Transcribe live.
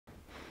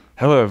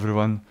Hello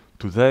everyone,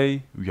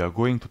 today we are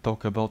going to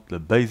talk about the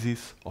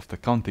basis of the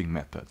counting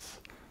methods,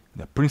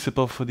 the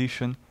principle of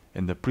addition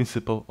and the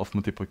principle of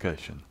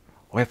multiplication.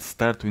 Let's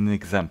start with an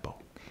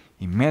example.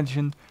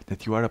 Imagine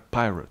that you are a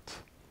pirate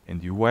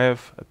and you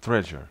have a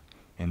treasure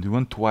and you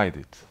want to hide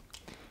it.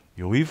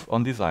 You live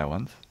on this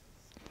island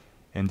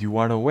and you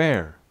are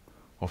aware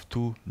of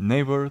two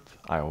neighbored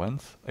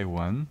islands,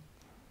 A1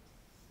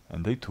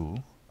 and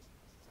A2,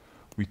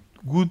 with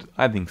good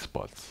hiding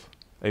spots.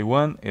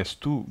 A1 has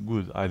 2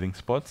 good hiding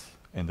spots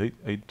and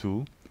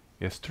A2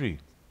 has 3.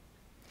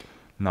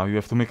 Now you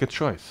have to make a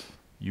choice.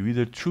 You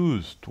either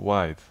choose to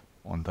hide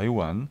on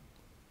A1,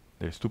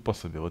 there's 2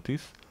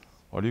 possibilities,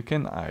 or you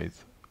can hide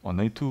on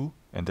A2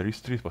 and there is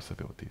 3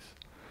 possibilities.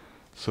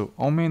 So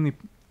how many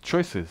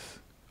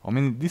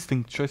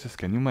distinct choices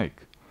can you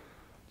make?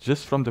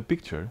 Just from the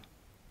picture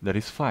there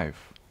is 5.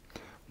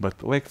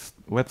 But let's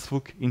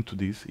look into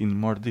this in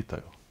more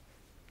detail.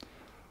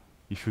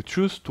 If you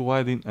choose to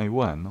hide in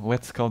A1,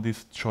 let's call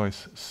this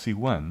choice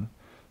C1.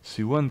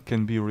 C1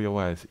 can be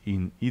realized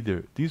in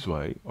either this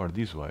way or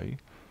this way.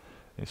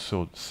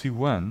 So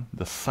C1,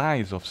 the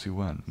size of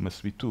C1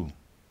 must be 2.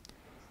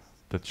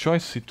 The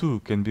choice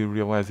C2 can be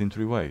realized in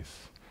 3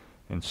 ways.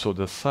 And so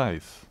the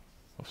size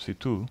of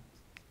C2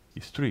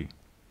 is 3.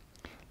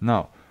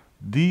 Now,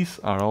 these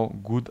are all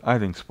good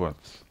hiding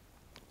spots.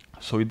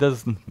 So it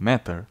doesn't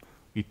matter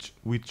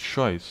which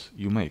choice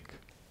you make.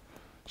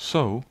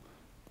 So,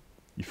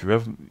 if you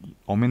have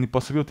how many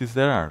possibilities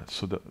there are,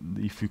 so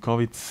if you call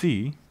it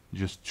C,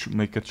 just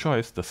make a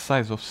choice, the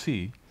size of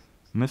C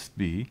must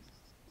be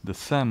the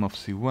sum of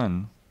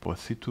C1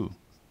 plus C2,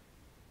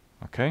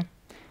 okay,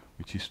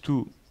 which is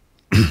 2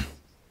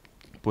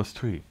 plus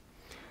 3.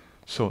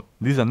 So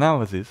this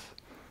analysis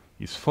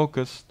is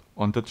focused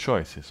on the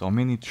choices, how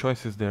many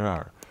choices there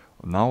are.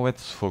 Now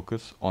let's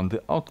focus on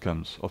the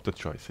outcomes of the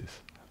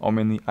choices, how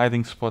many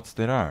hiding spots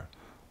there are.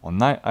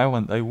 On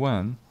island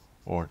A1,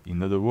 or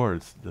in other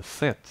words, the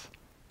set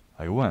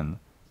I1,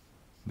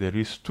 there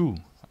is 2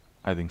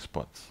 hiding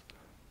spots.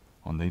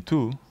 On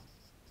A2,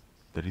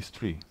 there is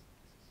 3.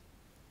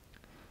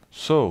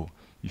 So,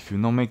 if you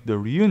now make the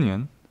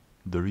reunion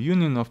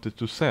of the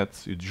 2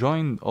 sets, you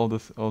join all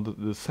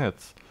the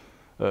sets,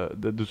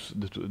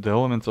 the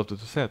elements of the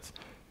 2 sets,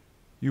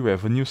 you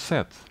have a new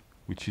set,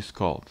 which is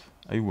called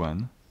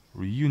A1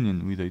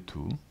 reunion with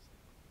A2,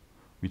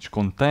 which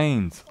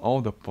contains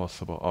all the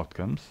possible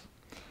outcomes.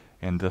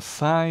 And the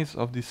size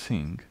of this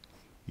thing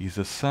is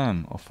the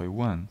sum of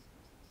A1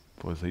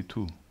 plus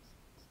A2,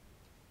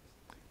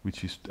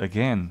 which is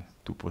again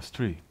 2 plus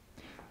 3.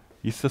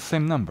 It's the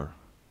same number.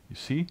 You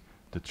see,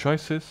 the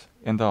choices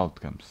and the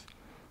outcomes.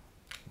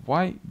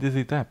 Why does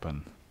it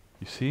happen?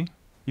 You see,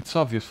 it's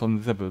obvious from the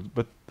example,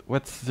 but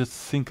let's just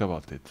think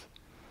about it.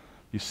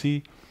 You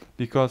see,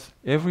 because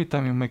every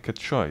time you make a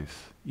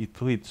choice,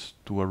 it leads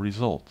to a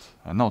result,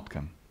 an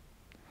outcome.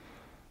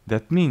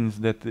 That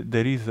means that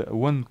there is a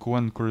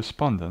one-to-one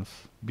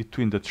correspondence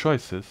between the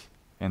choices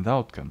and the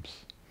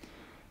outcomes.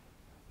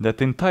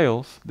 That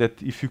entails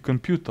that if you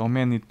compute how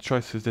many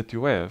choices that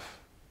you have,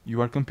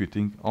 you are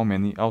computing how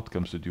many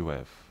outcomes that you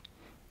have.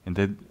 And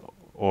that,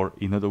 or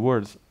in other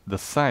words, the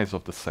size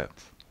of the set.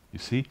 You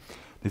see,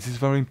 this is a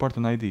very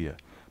important idea,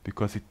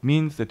 because it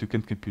means that you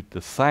can compute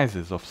the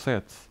sizes of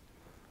sets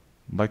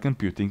by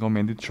computing how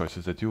many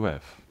choices that you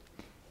have.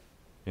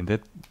 And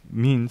that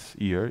means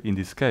here, in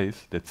this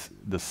case, that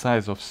the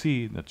size of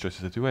C, the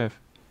choices that you have,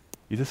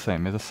 is the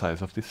same as the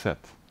size of this set.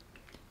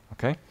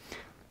 Okay?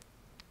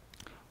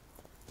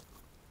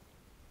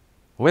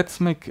 Let's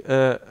make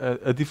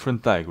a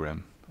different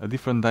diagram.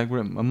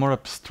 A more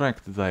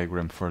abstract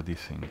diagram for this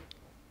thing.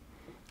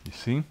 You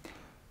see?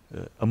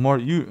 A more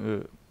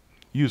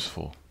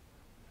useful.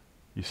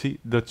 You see,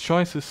 the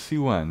choices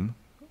C1,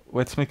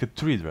 let's make a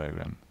tree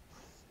diagram,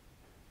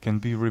 can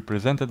be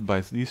represented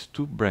by these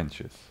 2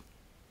 branches.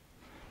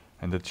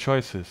 And the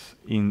choices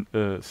in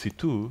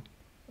C2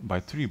 by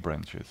 3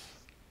 branches.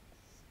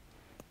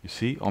 You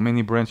see, how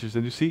many branches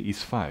that you see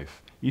is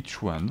 5.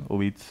 Each one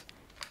leads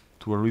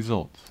to a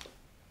result.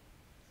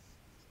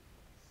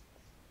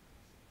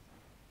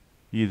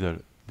 Either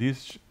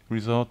this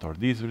result, or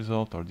this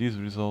result, or this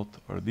result,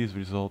 or this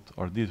result,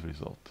 or this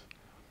result.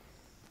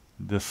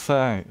 The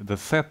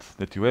set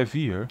that you have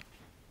here,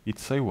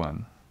 it's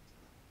A1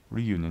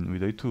 reunion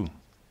with A2.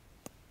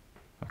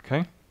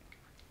 Okay?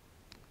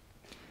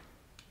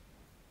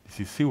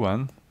 This is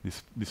C1,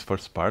 this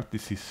first part,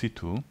 this is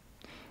C2.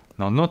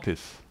 Now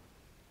notice,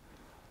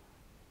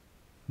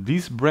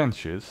 these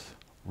branches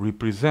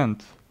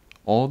represent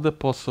all the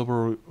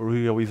possible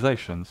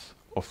realizations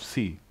of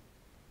C.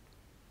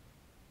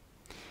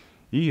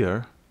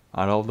 Here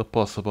are all the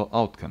possible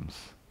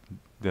outcomes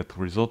that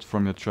result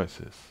from your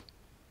choices.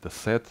 The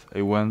set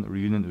A1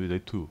 reunion with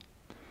A2.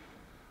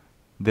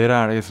 There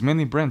are as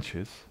many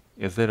branches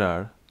as there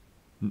are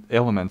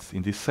elements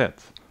in this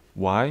set.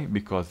 Why?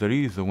 Because there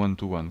is a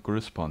one-to-one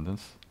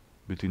correspondence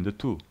between the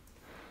 2.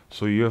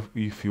 So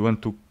if you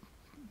want to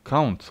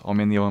count how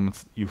many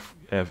elements you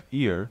have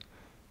here,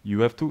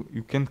 you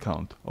can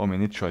count how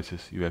many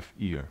choices you have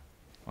here.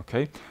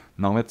 Okay,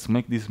 now let's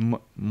make this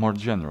more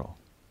general,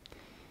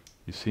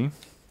 you see,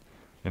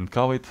 and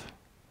call it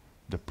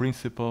the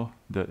principle,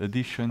 the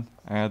addition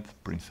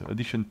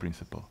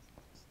principle.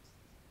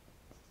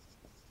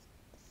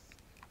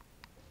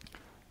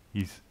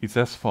 It's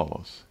as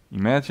follows.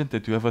 Imagine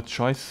that you have a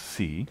choice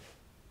C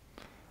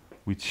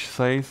which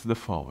says the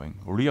following: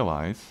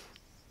 realize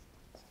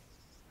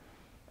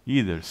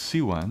either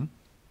C1,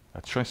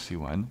 a choice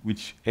C1,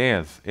 which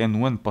has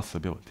N1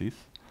 possibilities,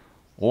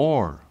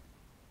 or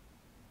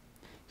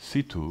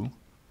C2,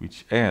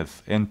 which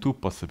has N2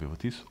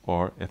 possibilities,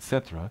 or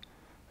etc.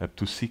 up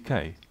to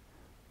CK,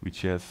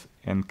 which has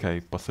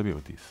NK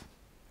possibilities.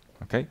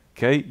 Okay?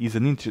 K is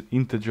an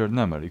integer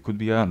number. It could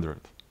be 100.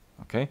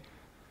 Okay?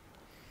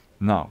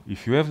 Now,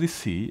 if you have this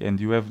C and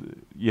you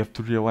have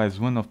to realize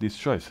one of these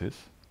choices,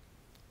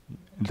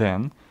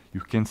 then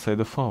you can say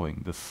the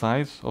following: the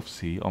size of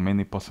C, how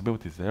many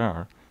possibilities there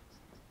are,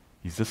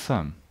 is the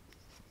sum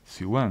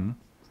C1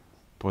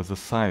 plus the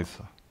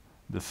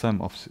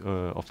sum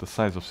of the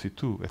size of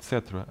C2,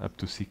 etc. up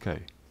to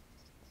CK.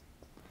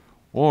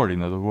 Or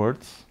in other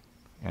words,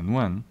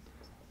 N1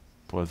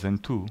 plus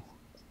N2,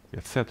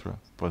 etc.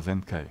 plus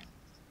NK.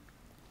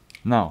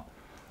 Now,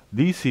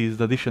 this is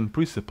the addition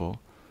principle.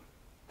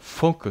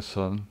 Focus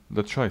on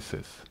the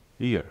choices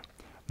here.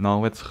 Now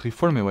let's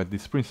reformulate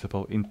this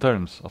principle in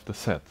terms of the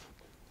set.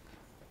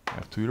 I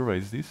have to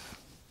erase this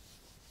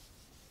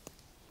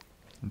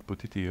and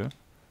put it here.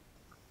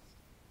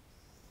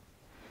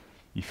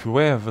 If you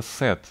have a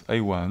set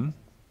A1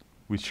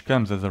 which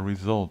comes as a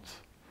result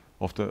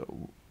of the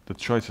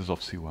choices of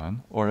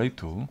C1, or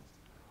A2,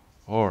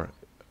 or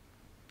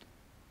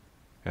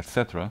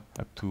etc.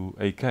 up to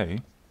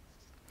AK,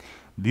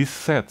 these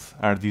sets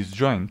are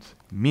disjoint,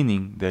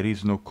 meaning there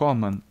is no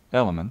common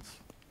elements.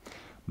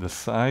 The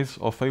size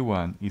of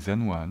A1 is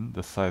N1,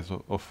 the size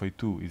of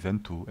A2 is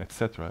N2,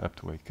 etc. up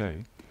to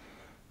AK.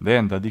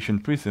 Then the addition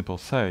principle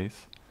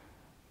says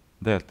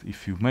that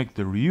if you make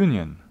the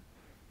reunion,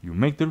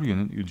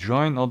 you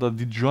join all the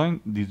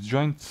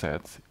disjoint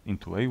sets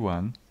into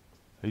A1,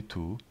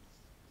 A2,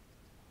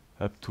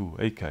 up to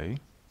AK.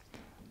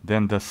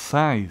 Then the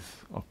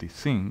size of this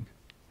thing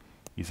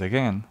is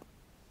again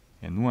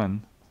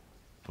N1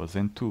 plus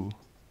N2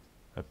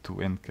 up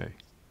to NK.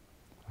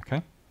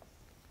 Okay?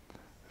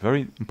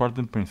 Very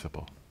important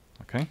principle.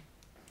 Okay?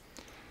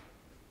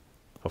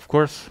 Of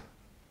course,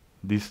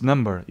 this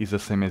number is the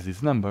same as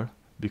this number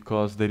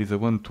because there is a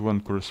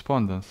one-to-one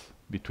correspondence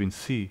between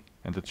C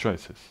and the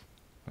choices.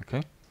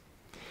 Okay?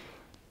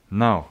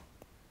 Now,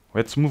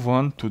 let's move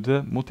on to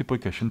the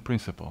multiplication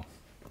principle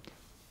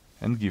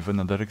and give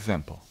another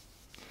example.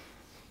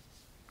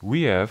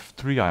 We have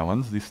 3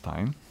 islands this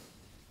time.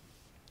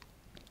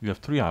 We have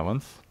 3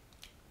 islands.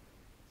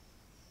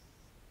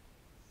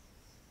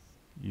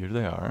 Here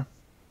they are.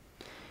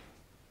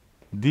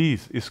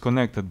 This is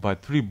connected by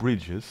 3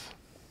 bridges,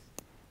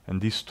 and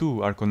these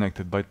 2 are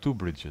connected by 2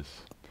 bridges.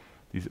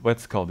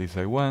 Let's call this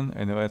A1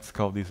 and let's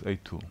call this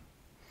A2.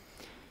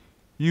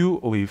 You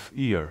live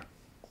here.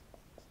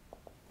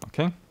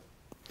 Okay?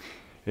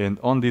 And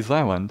on this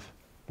island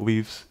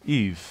lives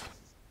Eve.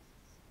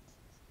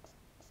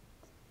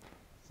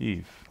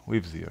 Eve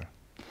lives here.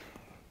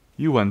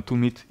 You want to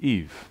meet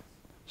Eve,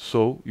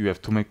 so you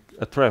have to make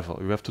a travel.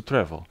 You have to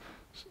travel.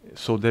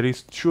 So there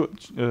is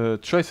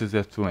choices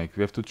that to make.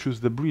 We have to choose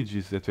the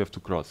bridges that we have to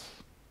cross.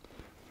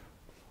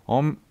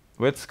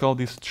 Let's call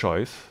this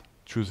choice,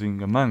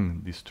 choosing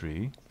among these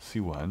 3,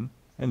 C1,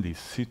 and this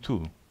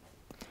C2.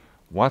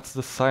 What's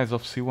the size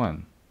of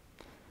C1?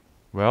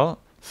 Well,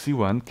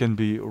 C1 can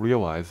be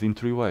realized in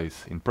 3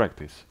 ways in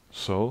practice.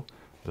 So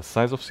the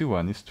size of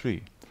C1 is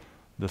 3.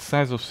 The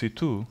size of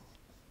C2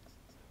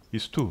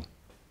 is 2.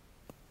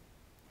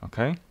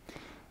 Okay?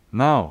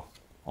 Now,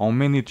 how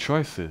many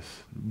choices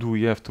do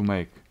we have to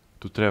make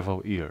to travel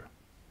here?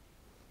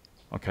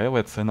 Okay,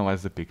 let's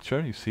analyze the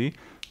picture. You see,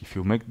 if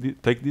you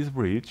take this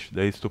bridge,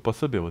 there is 2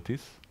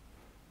 possibilities.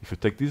 If you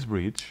take this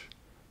bridge,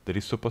 there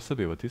is 2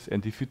 possibilities.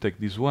 And if you take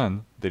this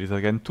one, there is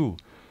again 2.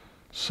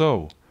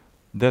 So,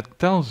 that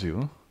tells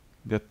you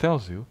that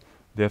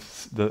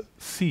the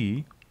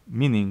C,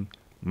 meaning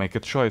make a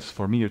choice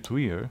from here to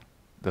here,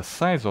 the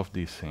size of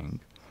this thing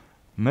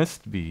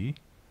must be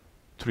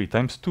 3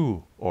 times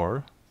 2,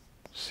 or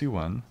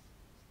C1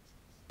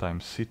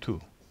 times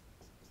C2.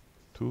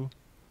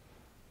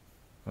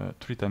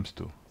 3 times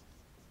 2.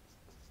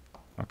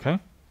 Okay?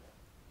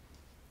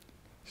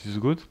 This is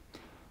good.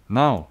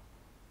 Now,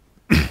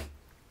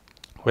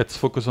 let's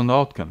focus on the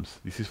outcomes.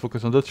 This is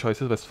focus on the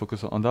choices, let's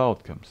focus on the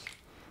outcomes.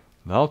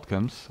 The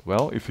outcomes,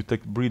 well, if you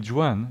take bridge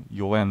 1,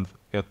 you land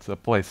at a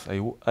place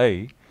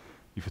A.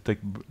 If you take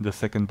the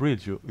second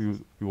bridge, you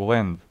will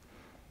land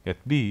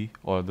at B,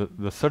 or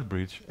the third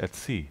bridge at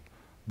C.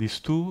 These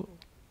 2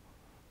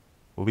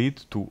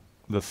 lead to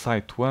the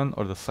site 1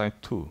 or the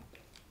site 2.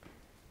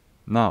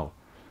 Now,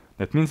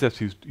 that means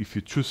that if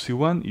you choose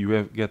C1,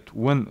 you get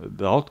one.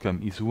 The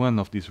outcome is one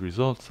of these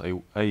results,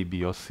 A,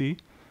 B, or C.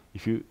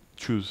 If you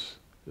choose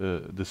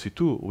the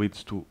C2,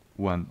 leads to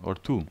 1 or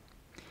 2.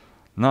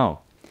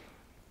 Now,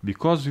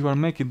 because you are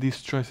making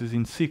these choices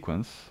in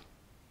sequence,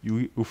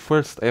 you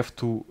first have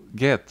to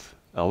get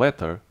a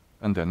letter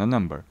and then a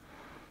number.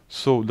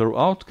 So the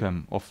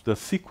outcome of the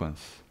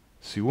sequence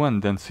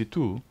C1 then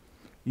C2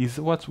 is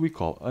what we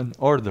call an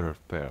ordered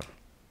pair.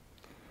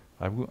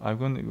 I'm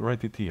going to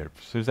write it here.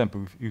 For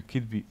example, it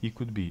could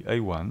be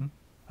A1,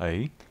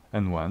 A,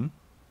 and 1.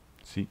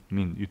 See,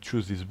 you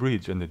choose this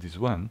bridge and it is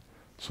 1,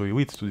 so it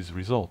leads to this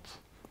result.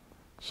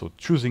 So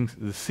choosing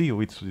the C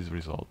leads to this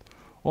result.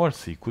 Or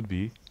C could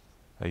be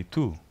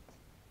A2.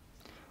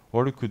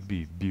 Or it could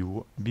be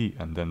B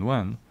and then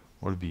 1,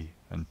 or B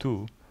and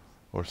 2,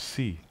 or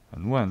C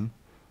and 1,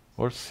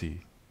 or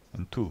C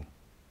and 2.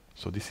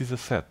 So this is a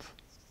set.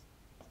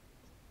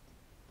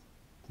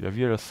 You have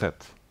here a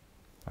set.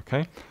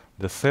 Okay?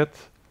 The set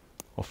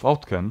of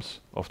outcomes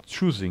of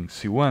choosing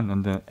C1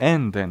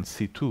 and then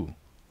C2.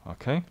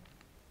 Okay?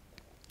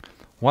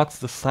 What's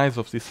the size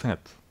of this set?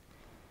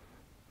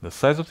 The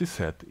size of this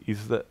set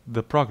is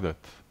the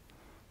product.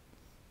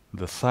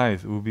 The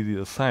size will be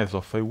the size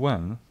of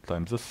A1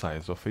 times the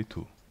size of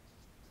A2.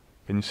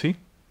 Can you see?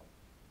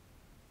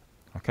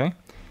 Okay?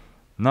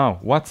 Now,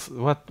 what's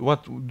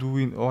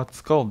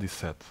called this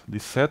set?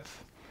 This set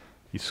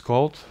is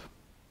called,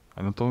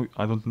 I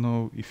don't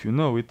know if you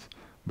know it,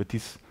 but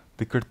it's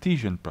the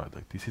Cartesian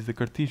product. This is the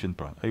Cartesian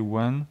product.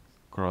 A1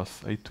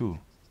 cross A2.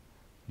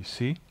 You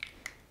see?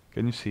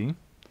 Can you see?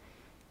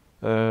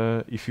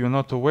 If you're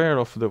not aware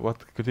of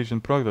what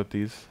Cartesian product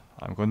is,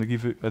 I'm going to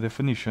give you a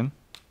definition.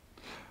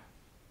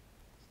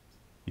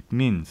 It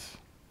means,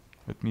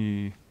 let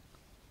me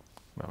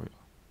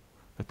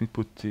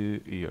put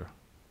here.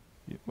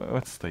 Well,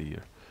 let's stay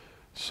here.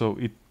 So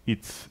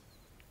it's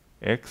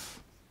x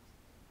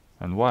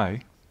and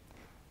y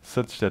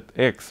such that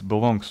x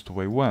belongs to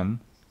A1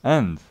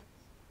 and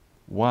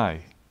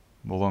y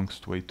belongs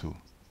to A2.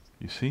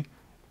 You see?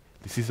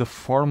 This is a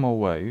formal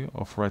way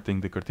of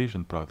writing the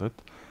Cartesian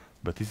product,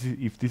 but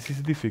if this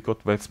is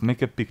difficult, let's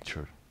make a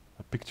picture.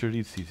 A picture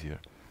is easier.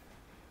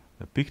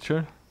 The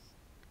picture,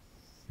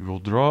 you will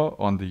draw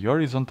on the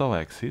horizontal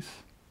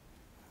axis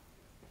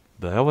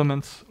the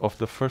elements of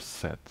the first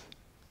set,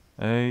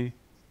 A,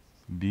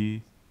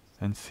 B,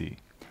 and C.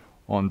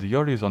 On the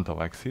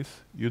horizontal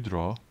axis, you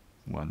draw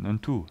 1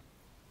 and 2.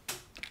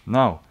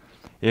 Now,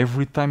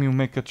 every time you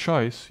make a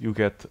choice, you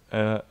get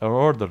an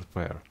ordered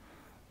pair.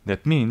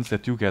 That means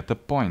that you get a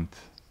point.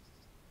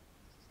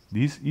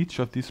 Each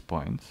of these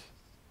points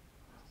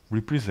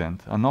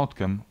represent an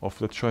outcome of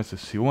the choices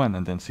C1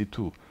 and then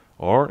C2,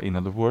 or, in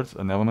other words,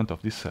 an element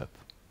of this set.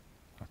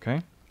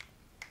 Okay?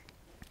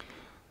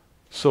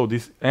 So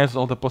this has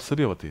all the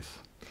possibilities.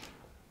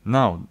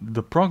 Now,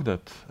 the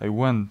product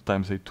A1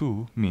 times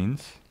A2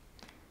 means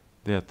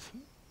that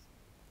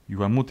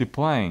you are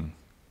multiplying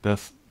the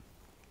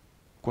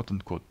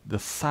quote-unquote the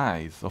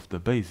size of the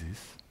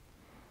basis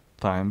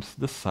times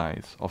the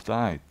size of the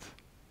height.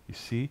 You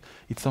see,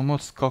 it's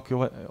almost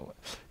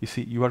you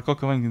see, you are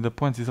calculating the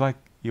points. It's like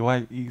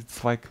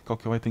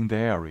calculating the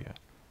area.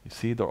 You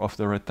see, of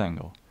the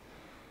rectangle.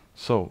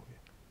 So,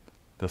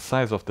 the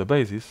size of the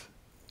basis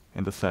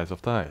and the size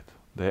of the height,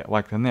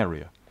 like an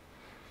area.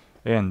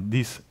 And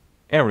this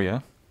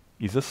area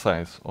is the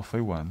size of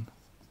A1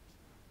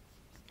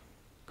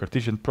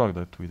 Cartesian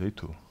product with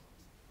A2.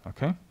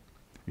 Okay?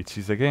 Which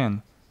is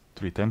again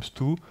 3 times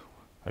 2.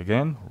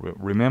 Again,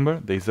 remember,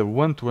 there is a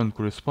one-to-one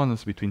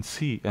correspondence between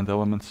C and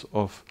elements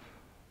of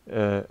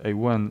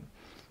A1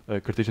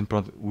 Cartesian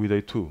product with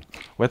A2.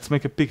 Let's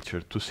make a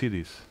picture to see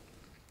this.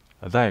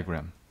 A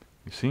diagram.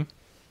 You see?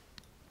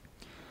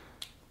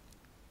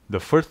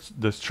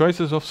 The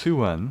choices of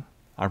C1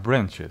 are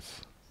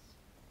branches.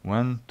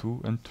 1,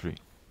 2, and 3.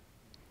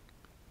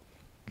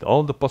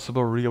 All the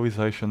possible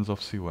realizations of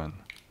C1.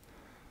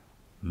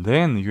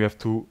 Then you have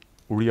to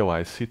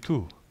realize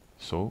C2.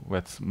 So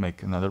let's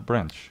make another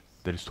branch.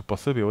 There is 2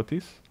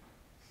 possibilities.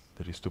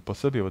 There is 2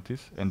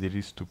 possibilities, and there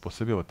is 2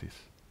 possibilities.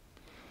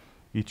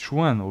 Each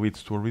one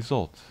leads to a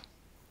result.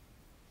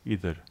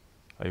 Either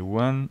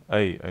A1,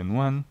 A and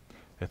 1,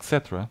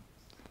 etc.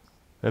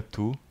 up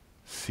to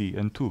C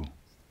and 2.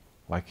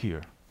 Like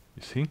here.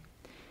 You see?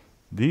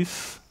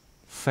 This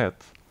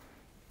set,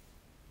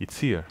 it's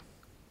here.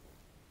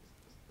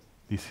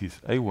 This is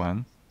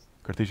A1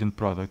 Cartesian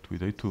product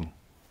with A2.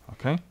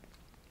 Okay?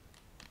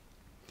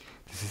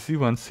 This is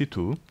C1,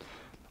 C2.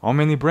 How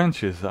many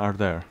branches are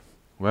there?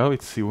 Well,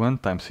 it's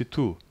C1 times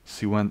C2.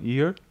 C1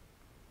 here,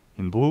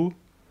 in blue,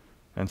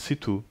 and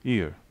C2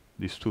 here,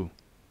 these 2.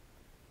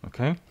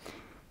 Okay?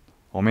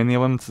 How many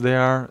elements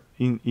there are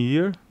in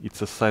here? It's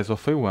the size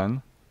of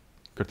A1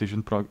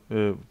 Cartesian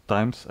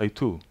times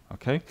A2.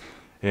 Okay?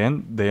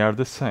 And they are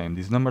the same.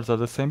 These numbers are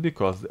the same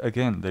because,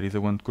 again, there is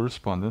a one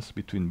correspondence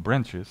between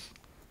branches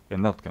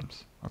and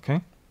outcomes.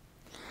 Okay?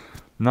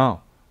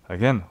 Now,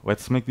 again,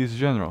 let's make this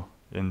general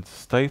and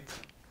state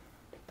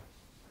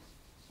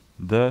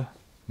the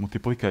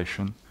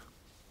multiplication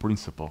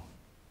principle.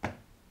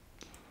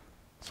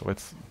 So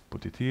let's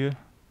put it here.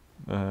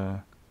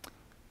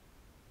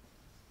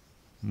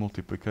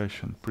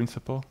 Multiplication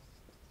principle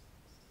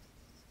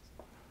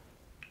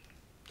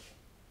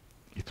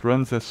it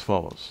runs as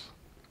follows.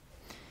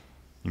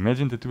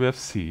 Imagine that you have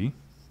C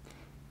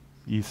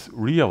is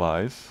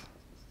realize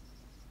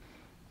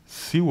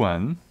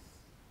C1,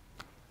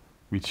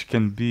 which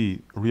can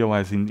be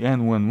realized in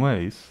n1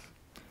 ways.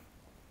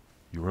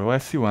 You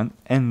realize C1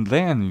 and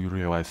then you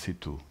realize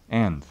C2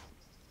 and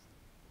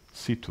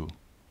C2,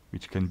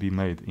 which can be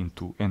made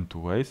into n2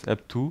 ways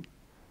up to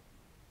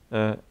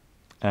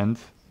and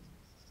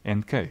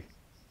nk.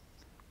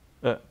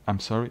 I'm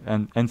sorry,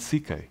 and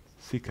ck,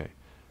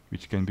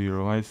 which can be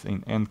realized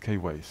in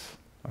nk ways.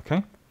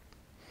 Okay?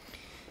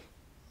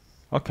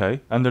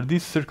 Okay, under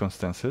these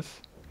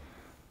circumstances,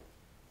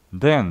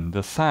 then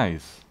the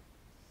size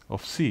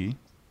of C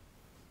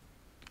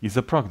is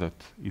a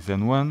product, is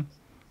n1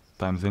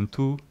 times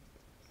n2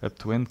 up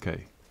to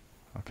nk.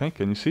 Okay,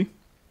 can you see?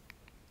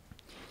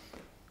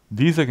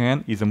 This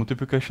again is a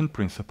multiplication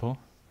principle.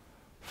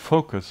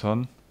 Focus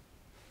on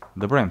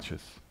the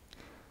branches.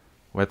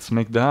 Let's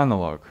make the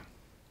analog.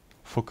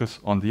 Focus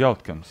on the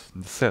outcomes,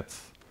 the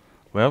sets.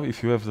 Well,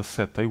 if you have the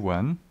set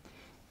A1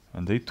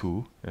 and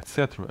A2,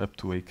 etc. up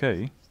to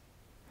AK,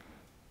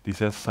 this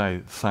has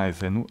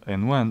size N1,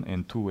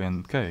 N2,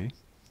 Nk.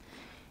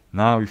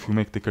 Now if you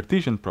make the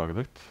Cartesian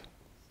product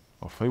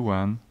of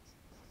A1,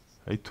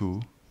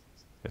 A2,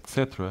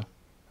 etc.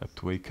 up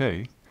to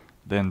AK,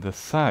 then the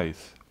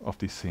size of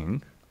this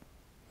thing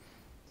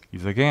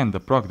is again the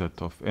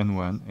product of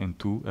N1,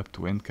 N2 up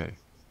to Nk.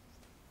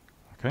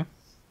 Okay?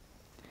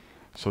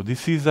 So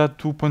this is at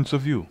 2 points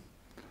of view.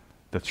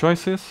 The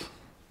choices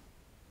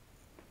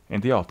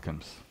and the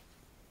outcomes.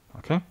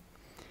 Okay?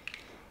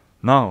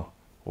 Now,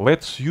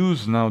 let's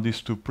use now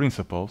these two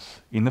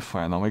principles in a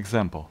final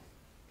example.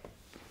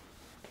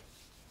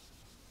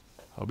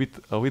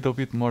 A little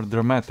bit more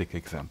dramatic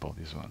example,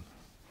 this one.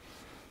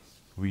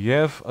 We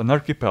have an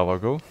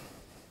archipelago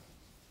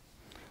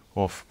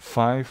of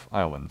 5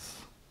 islands.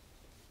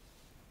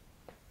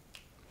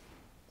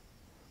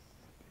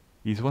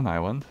 Is one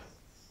island,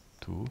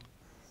 2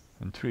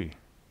 and 3.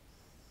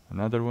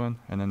 Another one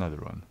and another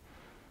one.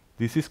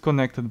 This is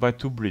connected by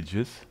 2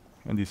 bridges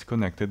and is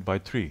connected by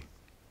 3.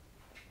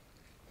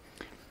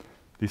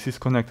 This is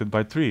connected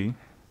by 3,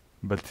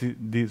 but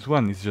this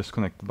one is just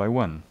connected by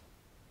 1.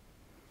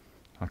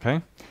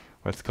 Okay?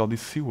 Let's call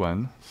this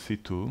C1,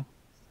 C2,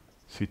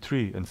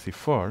 C3 and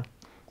C4.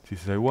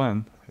 This is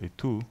A1,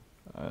 A2,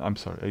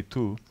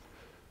 A2,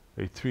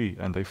 A3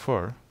 and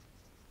A4.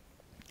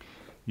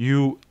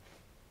 You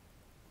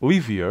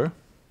live here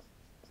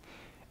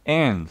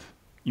and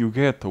you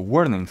get a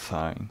warning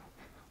sign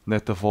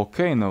that the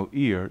volcano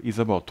here is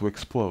about to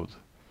explode.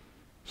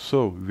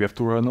 So you have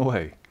to run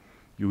away.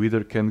 You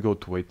either can go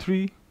to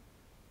A3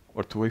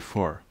 or to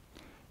A4.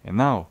 And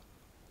now,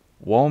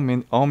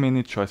 how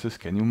many choices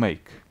can you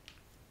make?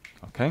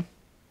 Okay?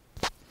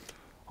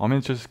 How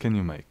many choices can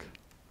you make?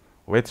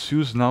 Let's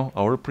use now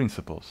our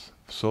principles.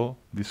 So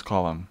this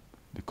column,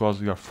 because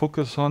we are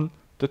focused on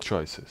the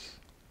choices.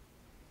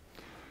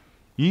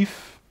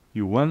 If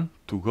you want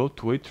to go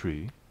to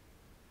A3,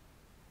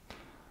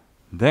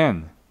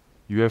 then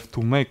you have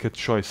to make a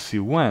choice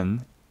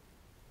C1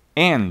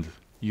 and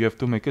you have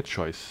to make a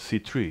choice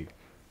C3.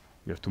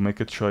 You have to make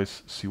a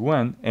choice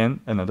C1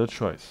 and another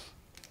choice.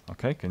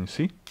 Okay, can you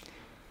see?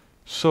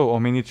 So how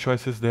many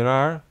choices there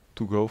are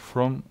to go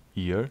from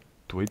here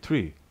to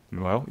A3?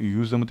 Well, you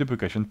use the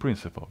multiplication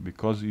principle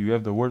because you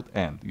have the word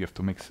and. You have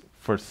to make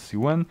first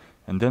C1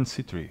 and then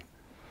C3.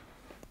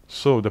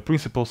 So the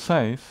principle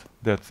says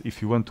that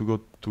if you want to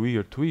go to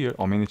here,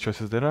 how many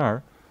choices there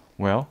are?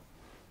 Well,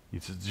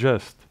 it's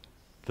just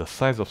the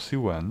size of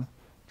C1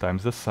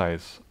 times the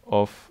size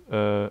of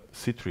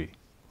C3.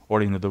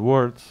 Or in other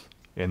words,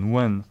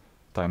 N1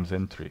 times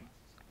N3.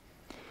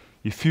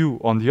 If you,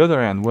 on the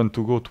other hand, want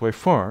to go to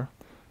A4,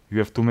 you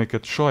have to make a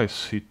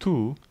choice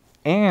C2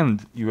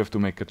 and you have to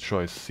make a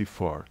choice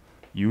C4.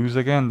 Use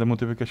again the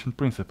multiplication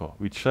principle,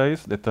 which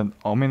says that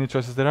how many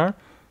choices there are?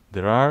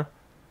 There are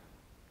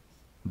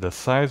the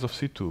size of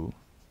C2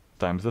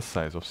 times the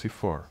size of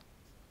C4,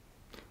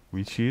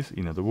 which is,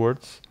 in other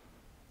words,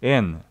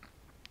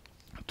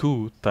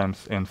 N2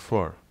 times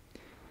N4.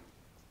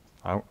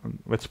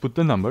 Let's put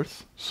the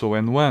numbers. So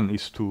N1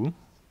 is 2,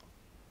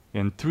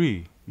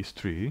 N3 is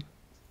 3,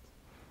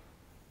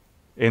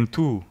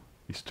 N2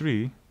 is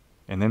 3,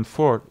 and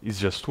N4 is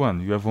just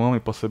 1. You have only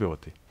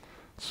possibility.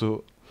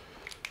 So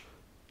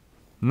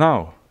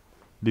now,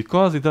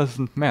 because it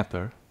doesn't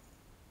matter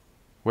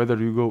whether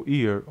you go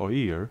here or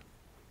here,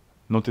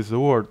 notice the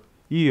word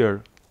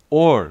here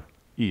or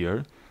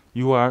here,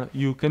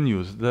 you can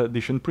use the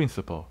addition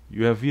principle.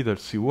 You have either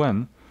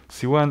C1,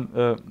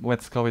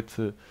 let's call it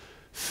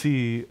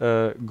C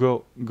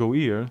go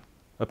here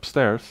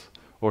upstairs,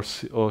 or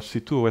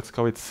C2, let's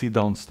call it C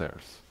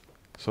downstairs.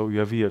 So you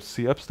have here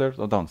C upstairs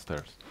or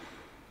downstairs.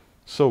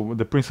 So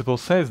the principle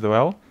says,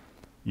 well,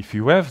 if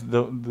you have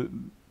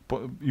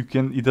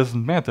it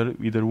doesn't matter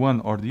either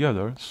one or the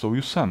other, so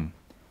you sum.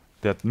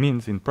 That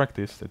means in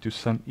practice that you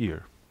sum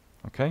here.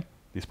 Okay?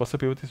 These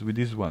possibilities with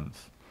these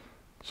ones.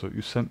 So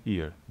you sum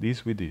here,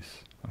 this with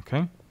this.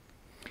 Okay?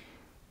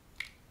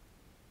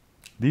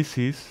 This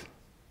is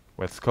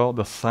let's call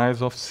the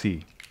size of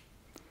C.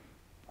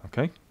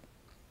 Okay?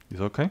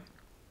 Is okay?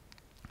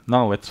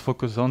 Now let's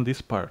focus on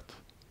this part.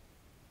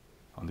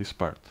 On this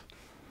part.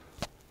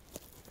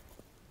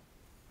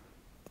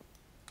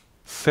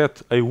 Set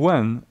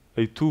A1,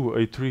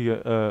 A2,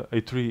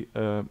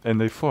 A3,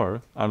 and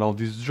A4 are all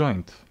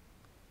disjoint.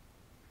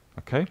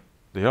 Okay?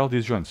 They are all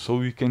disjoint, so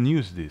we can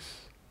use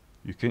this.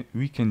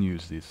 We can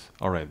use this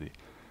already.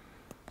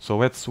 So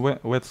let's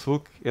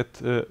look at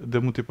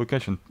the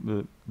multiplication,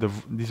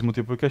 this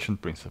multiplication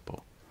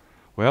principle.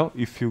 Well,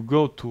 if you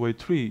go to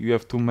A3, you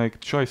have to make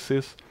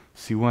choices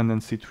C1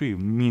 and C3,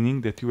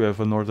 meaning that you have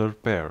an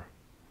ordered pair.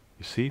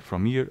 You see,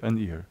 from here and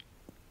here.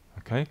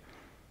 Okay?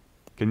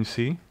 Can you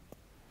see?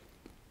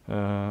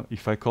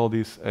 If I call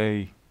this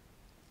A,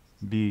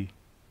 B,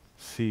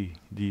 C,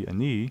 D,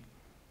 and E,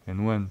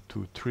 and 1,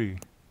 2, 3,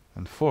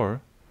 and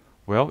 4,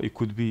 well, it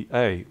could be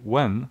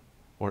A1,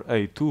 or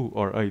A2,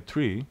 or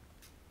A3,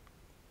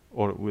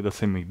 or with the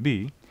same with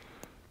B.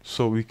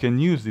 So we can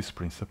use this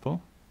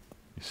principle,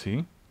 you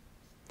see.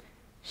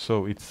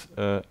 So it's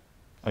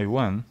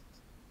A1,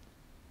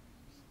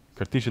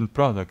 Cartesian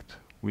product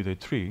with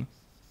A3,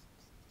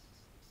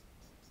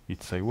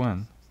 it's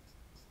A1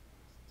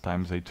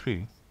 times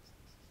A3,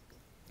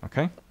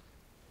 okay?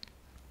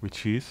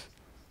 Which is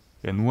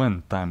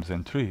N1 times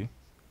N3.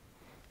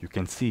 You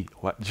can see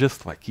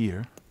just like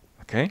here,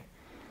 okay?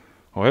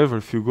 However,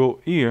 if you go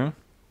here,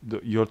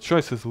 your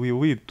choices will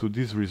lead to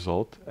this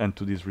result and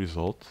to this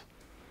result.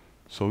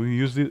 So we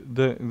use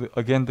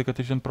again the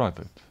Cartesian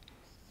product.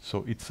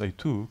 So it's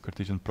A2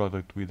 Cartesian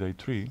product with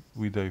A3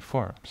 with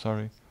A4,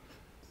 sorry,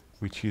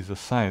 which is the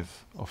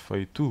size of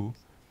A2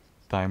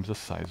 times the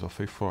size of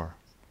A4,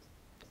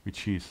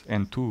 which is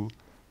N2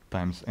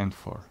 times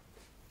N4.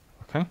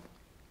 Okay?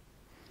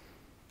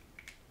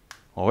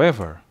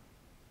 However,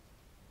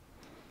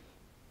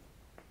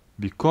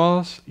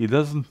 because it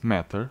doesn't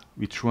matter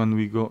which one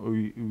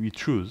we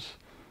choose,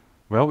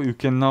 well, you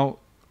can now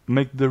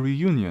make the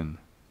reunion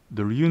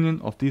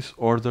of these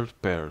ordered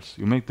pairs.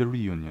 You make the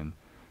reunion.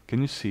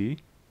 Can you see?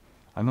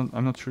 I'm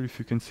not sure if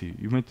you can see.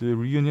 You make the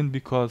reunion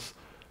because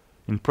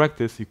in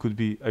practice it could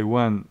be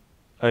A1,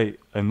 A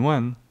and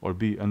 1, or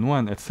B and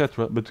 1,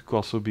 etc. But it could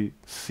also be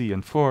C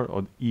and 4,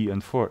 or E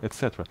and 4,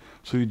 etc.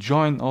 So you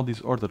join all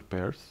these ordered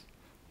pairs.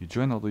 You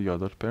join all the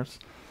ordered pairs.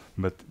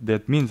 But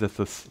that means that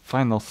the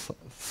final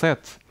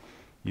set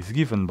is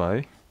given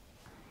by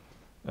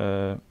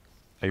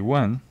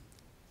A1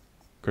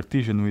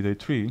 Cartesian with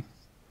A3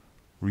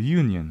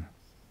 reunion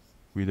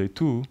with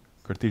A2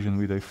 Cartesian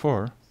with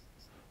A4,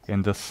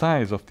 and the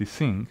size of this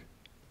thing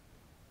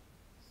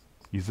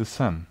is the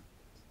sum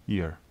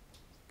here.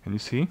 Can you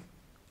see?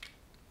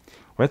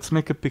 Let's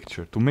make a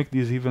picture to make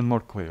this even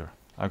more clear.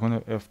 I'm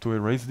gonna have to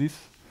erase this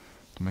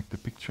to make the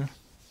picture.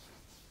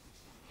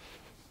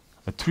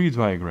 A tree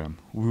diagram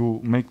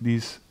will make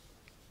this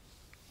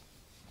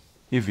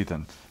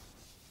evident.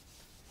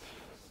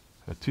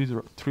 A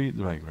tree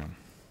diagram.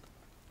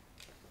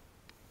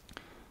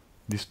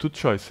 These two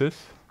choices,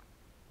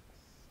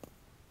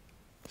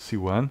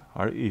 C1,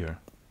 are here.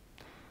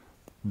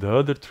 The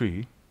other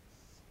three,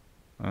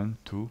 1,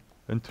 2,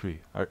 and 3,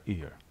 are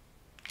here.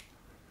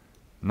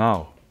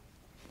 Now,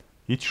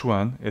 each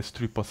one has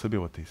 3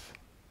 possibilities.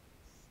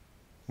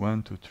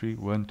 1, 2, 3,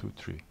 1, 2,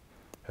 3.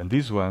 And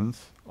these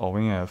ones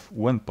only have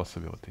 1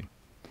 possibility.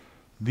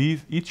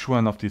 Each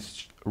one of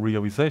these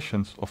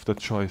realizations of the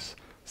choice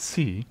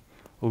C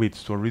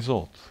leads to a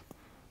result.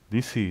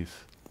 This is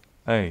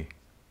A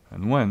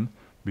and 1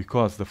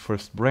 because the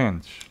first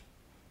branch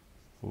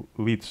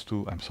leads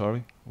to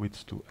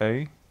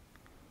A,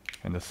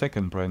 and the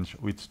second branch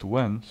leads to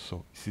 1,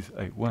 so this is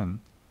A1.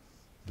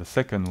 The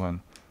second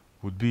one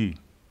would be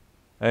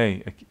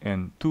A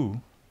and 2,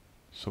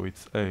 so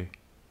it's A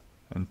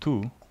and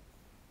 2.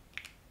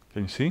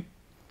 Can you see?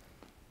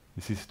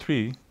 This is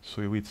 3,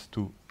 so it leads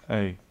to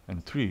A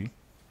and 3.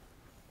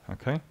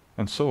 Okay?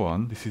 And so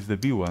on. This is the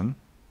B1.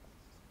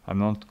 I'm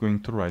not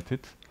going to write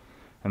it.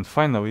 And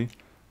finally,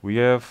 we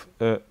have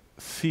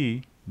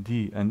C,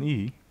 D, and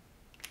E,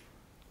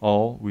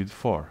 all with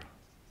 4.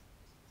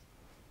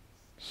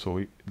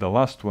 So the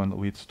last one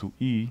leads to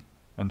E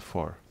and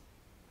 4.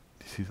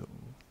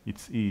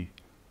 It's E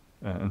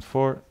and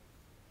 4,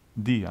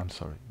 D and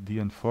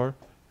 4,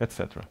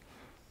 etc.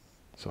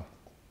 So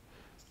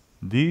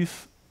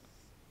this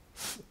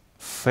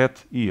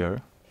set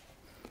here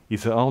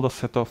is all the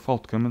set of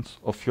outcomes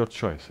of your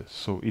choices.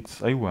 So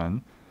it's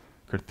A1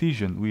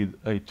 Cartesian with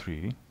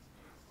A3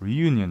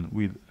 reunion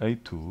with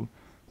A2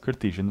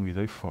 Cartesian with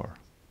A4.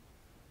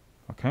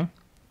 Okay?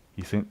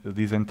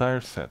 This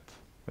entire set.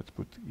 Let's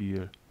put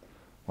here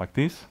like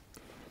this.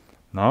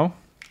 Now,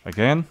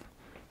 again,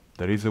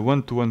 there is a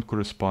one-to-one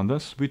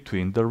correspondence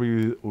between the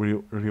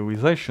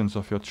realizations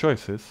of your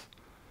choices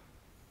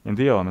and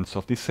the elements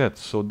of this set,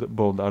 so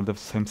both are the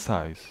same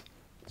size,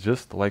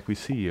 just like we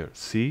see here,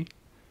 C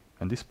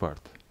and this part.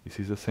 This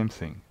is the same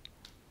thing.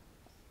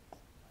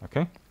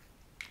 Okay?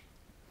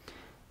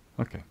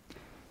 Okay.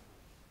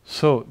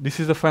 So this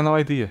is the final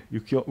idea.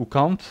 You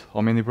count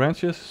how many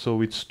branches,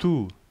 so it's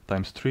 2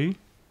 times 3,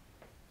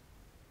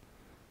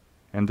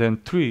 and then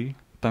 3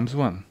 times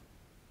 1.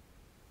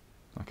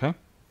 Okay?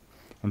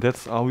 And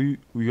that's how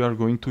we are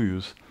going to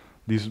use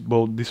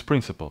both these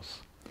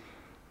principles.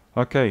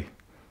 Okay,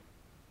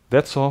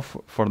 that's all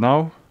for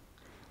now.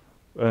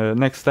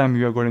 Next time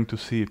we are going to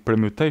see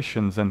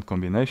permutations and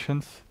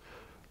combinations,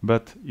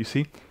 but you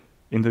see,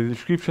 in the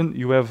description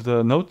you have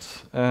the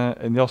notes,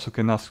 and you also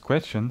can ask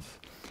questions,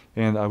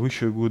 and I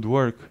wish you good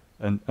work,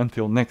 and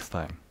until next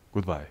time,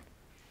 goodbye.